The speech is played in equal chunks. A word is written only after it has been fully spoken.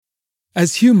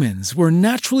As humans, we're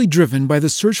naturally driven by the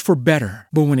search for better.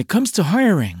 But when it comes to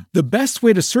hiring, the best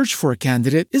way to search for a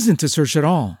candidate isn't to search at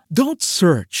all. Don't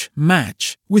search,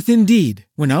 match with Indeed.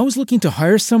 When I was looking to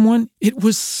hire someone, it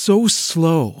was so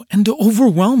slow and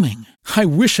overwhelming. I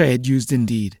wish I had used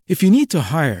Indeed. If you need to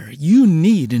hire, you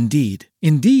need Indeed.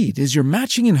 Indeed is your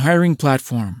matching and hiring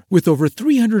platform with over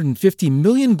 350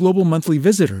 million global monthly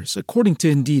visitors, according to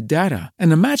Indeed data,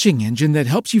 and a matching engine that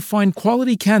helps you find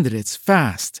quality candidates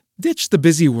fast. Ditch the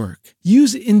busy work.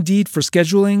 Use Indeed for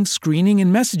scheduling, screening,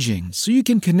 and messaging so you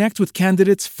can connect with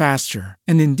candidates faster.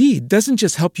 And Indeed doesn't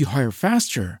just help you hire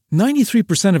faster.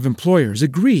 93% of employers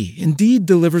agree Indeed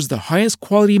delivers the highest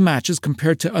quality matches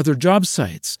compared to other job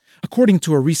sites, according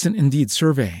to a recent Indeed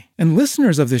survey. And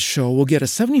listeners of this show will get a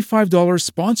 $75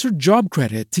 sponsored job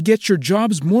credit to get your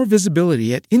jobs more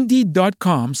visibility at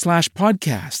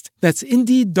Indeed.com/podcast. That's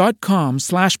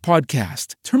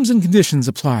Indeed.com/podcast. Terms and conditions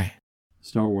apply.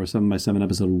 Star Wars 7x7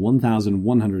 episode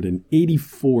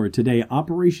 1184. Today,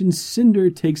 Operation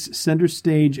Cinder takes center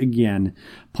stage again.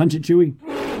 Punch it, Chewie.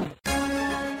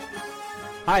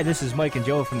 Hi, this is Mike and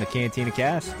Joe from the Cantina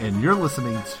Cast. And you're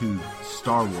listening to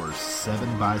Star Wars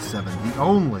 7x7, the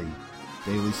only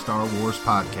daily Star Wars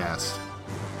podcast.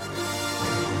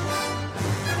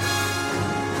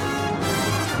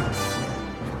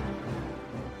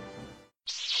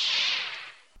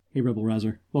 Hey, Rebel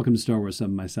Rouser. Welcome to Star Wars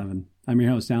 7x7. I'm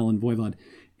your host, Alan Voivod.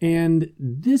 And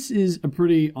this is a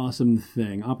pretty awesome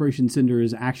thing. Operation Cinder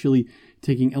is actually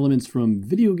taking elements from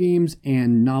video games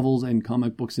and novels and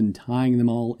comic books and tying them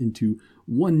all into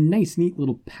one nice, neat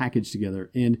little package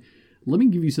together. And let me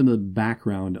give you some of the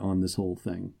background on this whole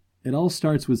thing. It all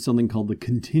starts with something called the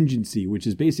Contingency, which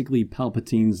is basically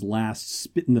Palpatine's last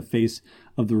spit in the face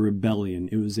of the rebellion.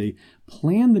 It was a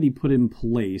plan that he put in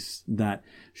place that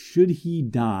should he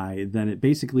die, then it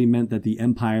basically meant that the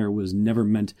Empire was never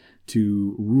meant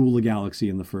to rule the galaxy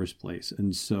in the first place.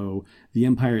 And so the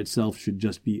Empire itself should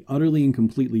just be utterly and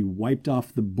completely wiped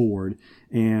off the board.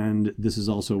 And this is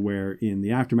also where in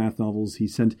the Aftermath novels, he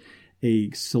sent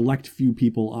a select few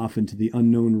people off into the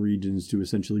unknown regions to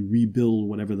essentially rebuild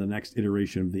whatever the next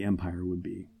iteration of the Empire would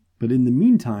be. But in the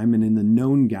meantime, and in the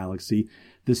known galaxy,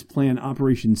 this plan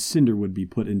Operation Cinder would be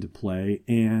put into play,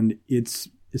 and it's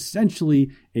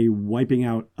essentially a wiping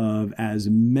out of as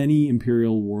many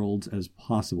Imperial worlds as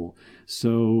possible.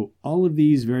 So all of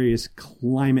these various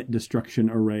climate destruction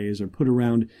arrays are put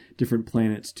around different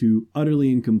planets to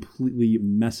utterly and completely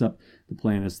mess up the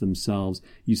planets themselves.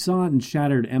 You saw it in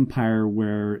Shattered Empire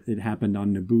where it happened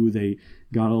on Naboo. They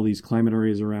got all these climate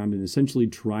arrays around and essentially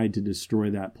tried to destroy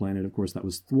that planet. Of course, that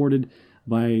was thwarted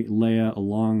by Leia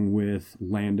along with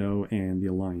Lando and the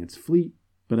Alliance fleet.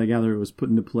 But I gather it was put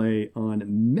into play on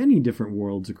many different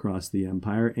worlds across the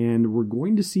Empire, and we're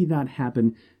going to see that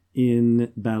happen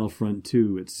in Battlefront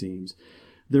 2, it seems.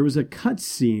 There was a cut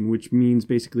scene, which means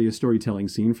basically a storytelling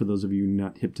scene, for those of you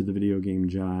not hip to the video game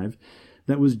jive,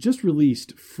 that was just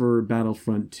released for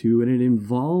Battlefront 2, and it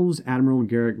involves Admiral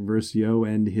Garrick Versio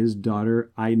and his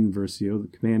daughter, Iden Versio, the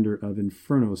commander of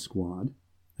Inferno Squad.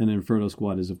 And Inferno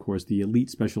Squad is, of course, the elite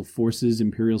special forces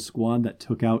Imperial squad that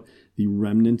took out the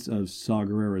remnants of Saw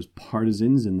Gerrera's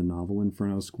partisans in the novel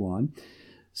Inferno Squad.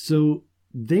 So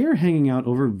they're hanging out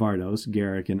over Vardos.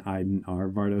 Garrick and Iden are.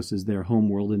 Vardos is their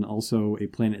homeworld and also a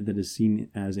planet that is seen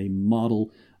as a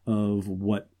model of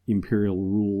what Imperial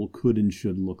rule could and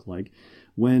should look like.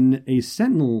 When a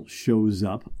Sentinel shows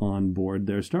up on board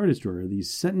their Star Destroyer,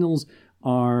 these Sentinels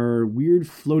are weird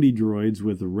floaty droids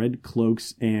with red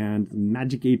cloaks and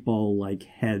magic 8-ball-like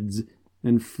heads.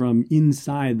 And from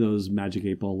inside those magic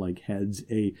 8-ball-like heads,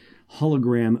 a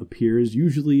hologram appears,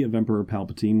 usually of Emperor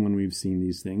Palpatine when we've seen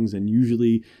these things, and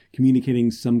usually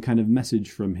communicating some kind of message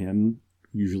from him,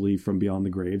 usually from beyond the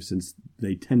grave, since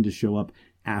they tend to show up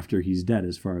after he's dead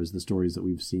as far as the stories that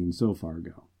we've seen so far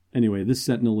go. Anyway, this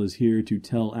Sentinel is here to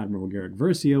tell Admiral Garrick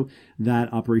Versio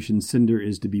that Operation Cinder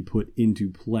is to be put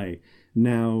into play.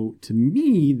 Now, to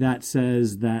me, that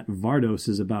says that Vardos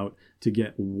is about to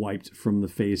get wiped from the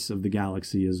face of the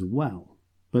galaxy as well.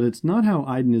 But it's not how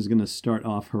Iden is going to start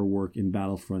off her work in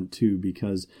Battlefront 2,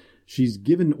 because she's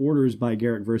given orders by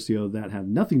Garrick Versio that have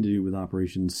nothing to do with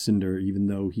Operation Cinder, even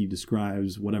though he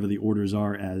describes whatever the orders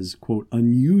are as, quote,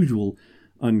 unusual,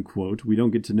 unquote. We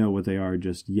don't get to know what they are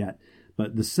just yet.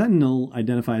 But the Sentinel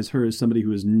identifies her as somebody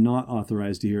who is not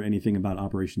authorized to hear anything about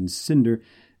Operation Cinder,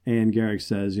 and Garrick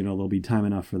says, there'll be time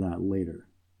enough for that later.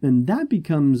 And that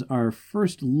becomes our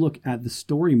first look at the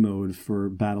story mode for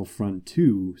Battlefront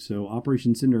 2. So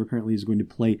Operation Cinder apparently is going to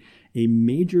play a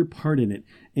major part in it.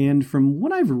 And from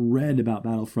what I've read about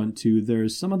Battlefront 2,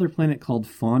 there's some other planet called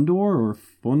Fondor, or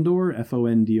Fondor,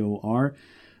 Fondor,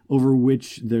 over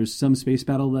which there's some space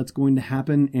battle that's going to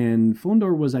happen, and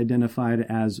Fondor was identified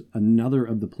as another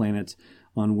of the planets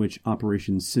on which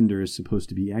Operation Cinder is supposed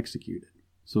to be executed.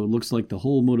 So it looks like the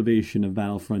whole motivation of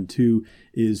Battlefront 2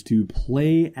 is to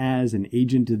play as an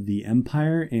agent of the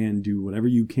Empire and do whatever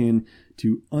you can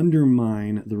to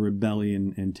undermine the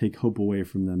rebellion and take hope away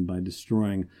from them by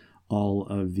destroying all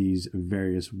of these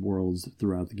various worlds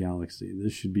throughout the galaxy.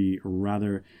 This should be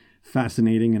rather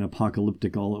fascinating and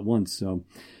apocalyptic all at once. So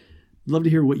I'd love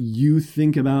to hear what you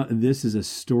think about this as a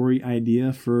story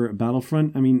idea for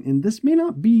Battlefront. I mean, and this may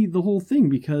not be the whole thing,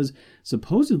 because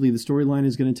supposedly the storyline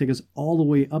is going to take us all the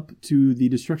way up to the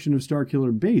destruction of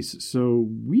Starkiller Base. So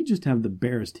we just have the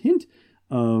barest hint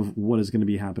of what is going to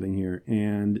be happening here.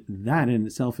 And that in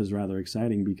itself is rather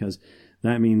exciting, because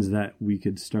that means that we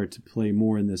could start to play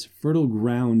more in this fertile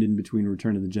ground in between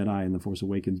Return of the Jedi and The Force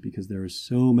Awakens, because there are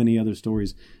so many other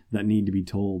stories that need to be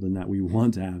told and that we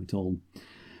want to have told.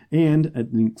 And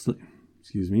it looks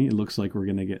like we're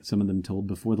going to get some of them told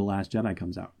before The Last Jedi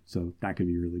comes out. So that could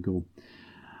be really cool.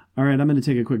 All right, I'm going to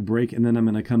take a quick break, and then I'm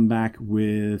going to come back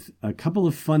with a couple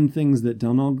of fun things that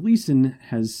Domhnall Gleeson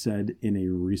has said in a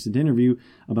recent interview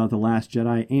about The Last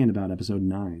Jedi and about Episode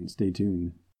 9. Stay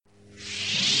tuned.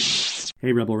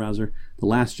 Hey, Rebel Rouser. The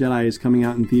Last Jedi is coming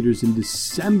out in theaters in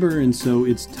December, and so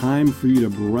it's time for you to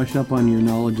brush up on your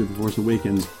knowledge of The Force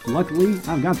Awakens. Luckily,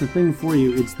 I've got the thing for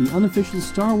you. It's the unofficial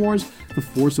Star Wars The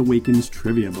Force Awakens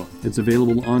trivia book. It's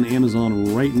available on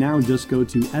Amazon right now. Just go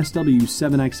to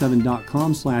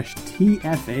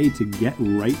sw7x7.com/TFA to get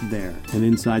right there. And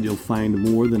inside you'll find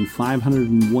more than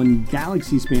 501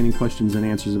 galaxy-spanning questions and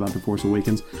answers about The Force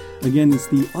Awakens. Again, it's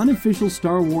the unofficial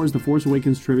Star Wars The Force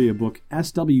Awakens trivia book,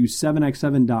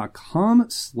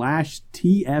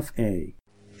 sw7x7.com/TFA.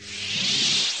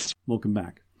 Welcome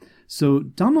back. So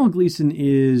Domhnall Gleeson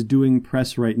is doing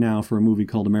press right now for a movie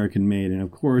called American Made. And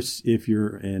of course, if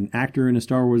you're an actor in a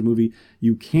Star Wars movie,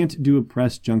 you can't do a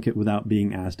press junket without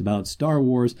being asked about Star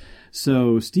Wars.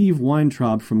 So Steve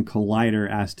Weintraub from Collider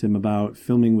asked him about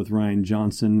filming with Rian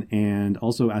Johnson, and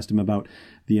also asked him about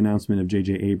the announcement of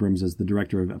J.J. Abrams as the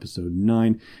director of Episode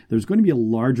 9. There's going to be a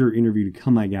larger interview to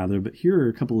come, I gather, but here are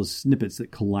a couple of snippets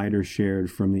that Collider shared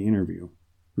from the interview.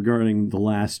 Regarding The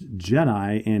Last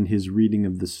Jedi and his reading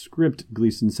of the script,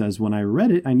 Gleeson says, "When I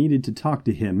read it, I needed to talk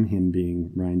to him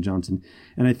being Rian Johnson,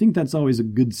 and I think that's always a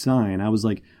good sign. I was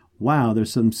like, wow,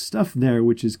 there's some stuff there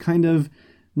which is kind of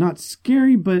not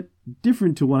scary, but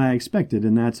different to what I expected,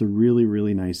 and that's a really,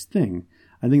 really nice thing.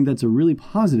 I think that's a really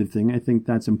positive thing. I think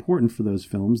that's important for those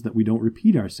films, that we don't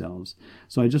repeat ourselves.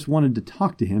 So I just wanted to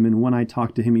talk to him, and when I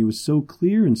talked to him, he was so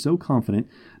clear and so confident,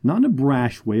 not in a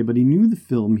brash way, but he knew the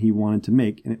film he wanted to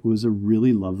make, and it was a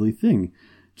really lovely thing.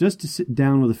 Just to sit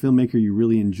down with a filmmaker you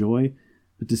really enjoy,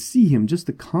 but to see him, just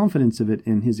the confidence of it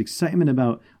and his excitement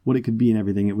about what it could be and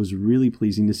everything, it was really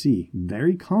pleasing to see.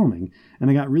 Very calming,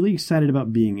 and I got really excited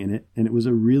about being in it, and it was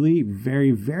a really very,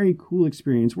 very cool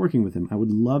experience working with him. I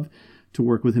would love to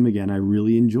work with him again. I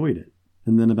really enjoyed it."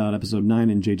 And then about Episode 9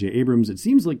 and J.J. Abrams, it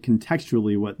seems like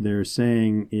contextually what they're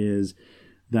saying is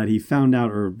that he found out,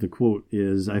 or the quote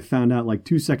is, "I found out like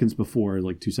 2 seconds before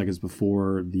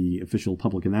the official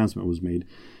public announcement was made."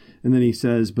 And then he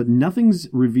says, "But nothing's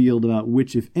revealed about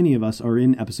which, if any of us, are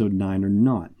in Episode 9 or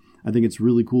not. I think it's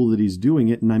really cool that he's doing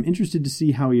it, and I'm interested to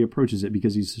see how he approaches it,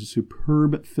 because he's a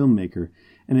superb filmmaker.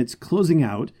 And it's closing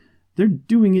out. They're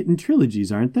doing it in trilogies,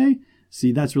 aren't they?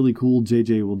 See, that's really cool.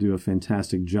 JJ will do a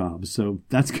fantastic job." So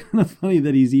that's kind of funny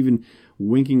that he's even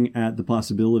winking at the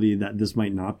possibility that this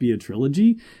might not be a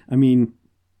trilogy. I mean,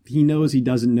 he knows he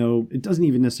doesn't know. It doesn't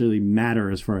even necessarily matter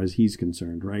as far as he's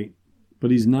concerned, right?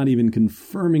 But he's not even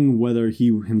confirming whether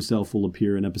he himself will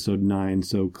appear in Episode 9.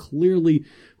 So clearly,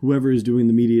 whoever is doing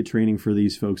the media training for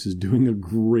these folks is doing a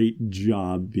great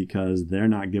job, because they're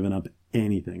not giving up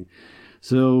anything.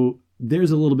 So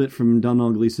there's a little bit from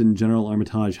Domhnall Gleeson, General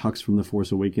Armitage Hux from The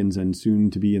Force Awakens and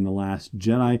soon to be in The Last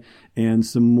Jedi, and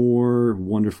some more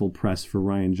wonderful press for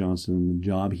Rian Johnson and the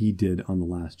job he did on The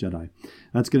Last Jedi.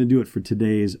 That's going to do it for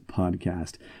today's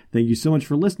podcast. Thank you so much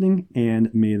for listening,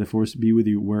 and may the Force be with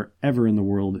you wherever in the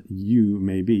world you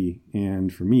may be.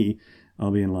 And for me,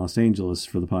 I'll be in Los Angeles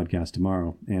for the podcast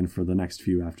tomorrow, and for the next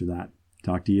few after that.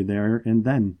 Talk to you there and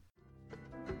then.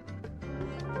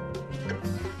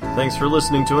 Thanks for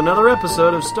listening to another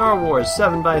episode of Star Wars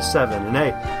 7x7. And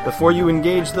hey, before you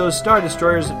engage those Star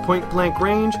Destroyers at point blank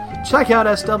range, check out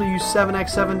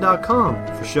sw7x7.com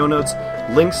for show notes,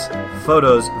 links,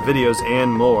 photos, videos,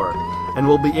 and more. And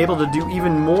we'll be able to do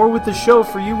even more with the show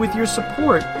for you with your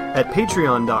support at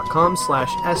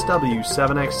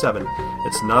patreon.com/sw7x7.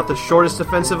 It's not the shortest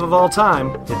offensive of all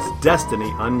time, it's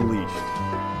Destiny Unleashed.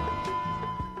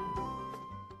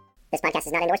 This podcast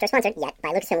is not endorsed or sponsored yet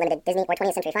by Lucasfilm Limited, Disney, or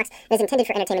 20th Century Fox. It is intended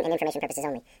for entertainment and information purposes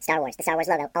only. Star Wars, the Star Wars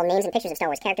logo, all names and pictures of Star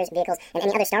Wars characters, vehicles, and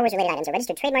any other Star Wars related items are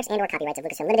registered trademarks and/or copyrights of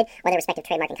Lucasfilm Limited or their respective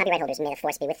trademark and copyright holders. May the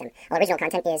force be with them. All original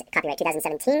content is copyright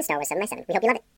 2017 Star Wars 7x7. We hope you love it.